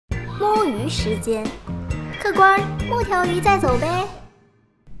摸鱼时间，客官，摸条鱼再走呗。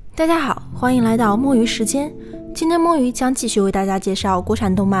大家好，欢迎来到摸鱼时间。今天摸鱼将继续为大家介绍国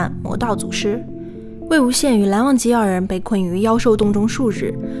产动漫《魔道祖师》。魏无羡与蓝忘机二人被困于妖兽洞中数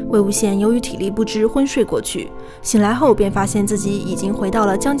日，魏无羡由于体力不支昏睡过去，醒来后便发现自己已经回到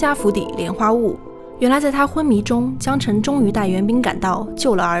了江家府邸莲花坞。原来在他昏迷中，江澄终于带援兵赶到，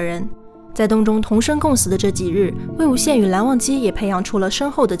救了二人。在洞中同生共死的这几日，魏无羡与蓝忘机也培养出了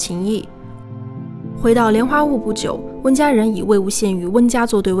深厚的情谊。回到莲花坞不久，温家人以魏无羡与温家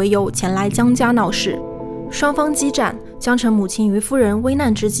作对为由前来江家闹事，双方激战。江澄母亲于夫人危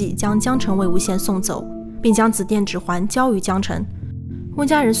难之际将江澄魏无羡送走，并将紫电指环交于江澄。温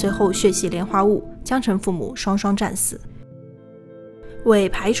家人随后血洗莲花坞，江澄父母双双战死。为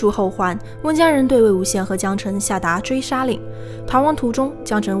排除后患，温家人对魏无羡和江澄下达追杀令。逃亡途中，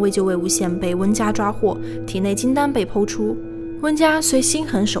江澄为救魏无羡被温家抓获，体内金丹被剖出。温家虽心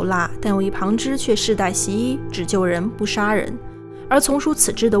狠手辣，但为旁支却世代习医，只救人不杀人。而从属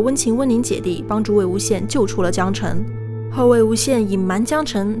此支的温情温宁姐弟帮助魏无羡救出了江澄。后魏无羡隐瞒江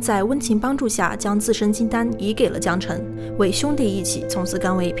澄，在温情帮助下将自身金丹移给了江澄，为兄弟义气，从此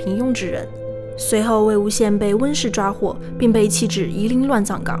甘为平庸之人。随后魏无羡被温氏抓获，并被弃至夷陵乱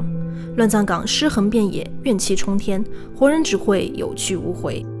葬岗。乱葬岗尸横遍野，怨气冲天，活人只会有去无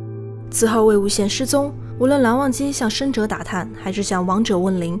回。此后魏无羡失踪，无论蓝忘机向生者打探，还是向亡者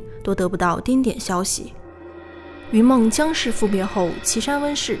问灵，都得不到丁点消息。云梦江氏覆灭后，岐山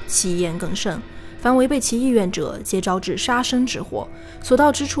温氏气焰更盛，凡违背其意愿者，皆招致杀身之祸，所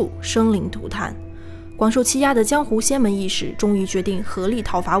到之处生灵涂炭。广受欺压的江湖仙门义士终于决定合力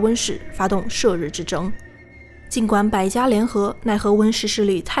讨伐温氏，发动射日之争。尽管百家联合，奈何温氏势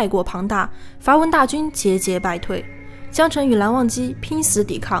力太过庞大，伐温大军节节败退。江澄与蓝忘机拼死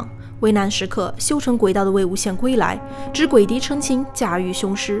抵抗，危难时刻，修成轨道的魏无羡归来，知鬼敌称亲，驾驭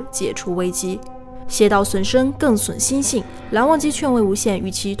凶尸，解除危机。邪道损身，更损心性。蓝忘机劝魏无羡与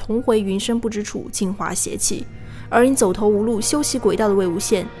其同回云深不知处，净化邪气。而因走投无路，修习轨道的魏无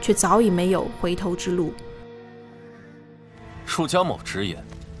羡却早已没有回头之路。恕江某直言，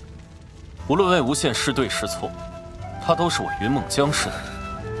无论魏无羡是对是错，他都是我云梦江氏的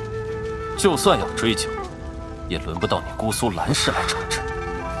人。就算要追究，也轮不到你姑苏蓝氏来惩治。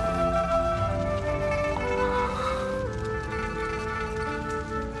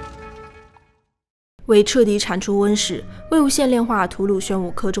为彻底铲除温氏，魏无羡炼化屠戮玄武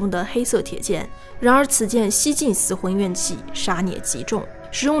科中的黑色铁剑。然而此剑吸尽死魂怨气，杀孽极重，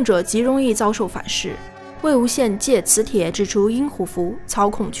使用者极容易遭受反噬。魏無羡借此铁制出阴虎符，操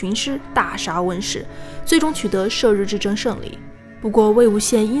控群尸，大杀温氏，最终取得射日之争胜利。不过魏无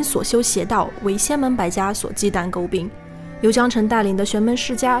羡因所修邪道，为仙门百家所忌惮诟病。由江澄带领的玄门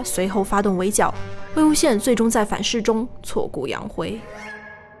世家随后发动围剿，魏无羡最终在反噬中挫骨扬灰。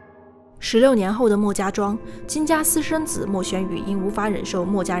16年后的墨家庄，金家私生子墨玄宇因无法忍受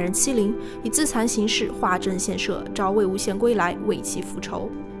墨家人欺凌，以自残形式化阵献社，召魏无羡归来为其复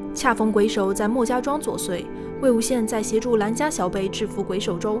仇。恰逢鬼手在墨家庄作祟，魏无羡在协助蓝家小辈制服鬼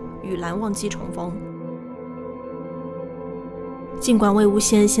手中与蓝忘机重逢。尽管魏无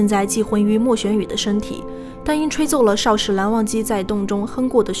羡现在寄魂于墨玄宇的身体，但因吹奏了少时蓝忘机在洞中哼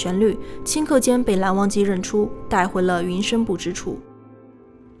过的旋律，顷刻间被蓝忘机认出，带回了云深不知处。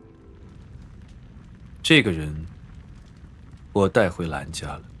这个人，我带回蓝家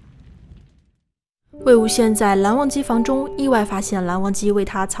了。魏无羡在蓝忘机房中意外发现蓝忘机为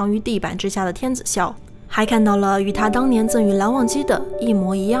他藏于地板之下的天子笑，还看到了与他当年赠予蓝忘机的一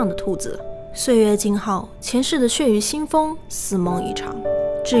模一样的兔子。岁月静好，前世的血雨腥风，似梦一场。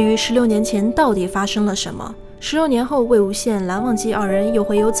至于16年前到底发生了什么，16年后魏无羡、蓝忘机二人又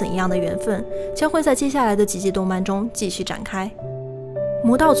会有怎样的缘分，将会在接下来的几季动漫中继续展开。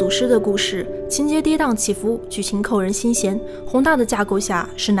魔道祖师的故事情节跌宕起伏，剧情扣人心弦。宏大的架构下，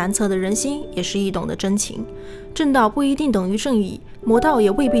是难测的人心，也是易懂的真情。正道不一定等于正义，魔道也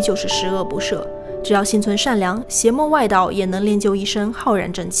未必就是十恶不赦。只要心存善良，邪魔外道也能练就一身浩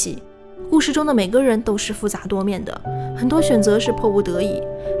然正气。故事中的每个人都是复杂多面的，很多选择是迫不得已，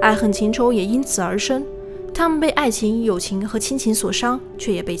爱恨情仇也因此而生。他们被爱情、友情和亲情所伤，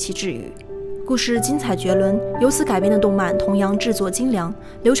却也被其治愈。故事精彩绝伦，由此改编的动漫同样制作精良，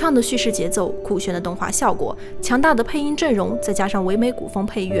流畅的叙事节奏，酷炫的动画效果，强大的配音阵容，再加上唯美古风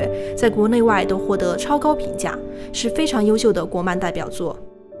配乐，在国内外都获得超高评价，是非常优秀的国漫代表作。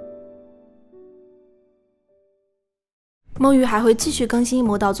梦鱼还会继续更新《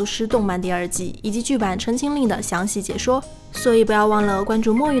魔道祖师》动漫第2季以及剧版《陈情令》的详细解说，所以不要忘了关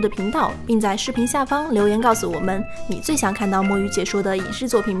注墨鱼的频道，并在视频下方留言告诉我们你最想看到墨鱼解说的影视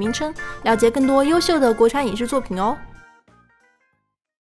作品名称，了解更多优秀的国产影视作品哦。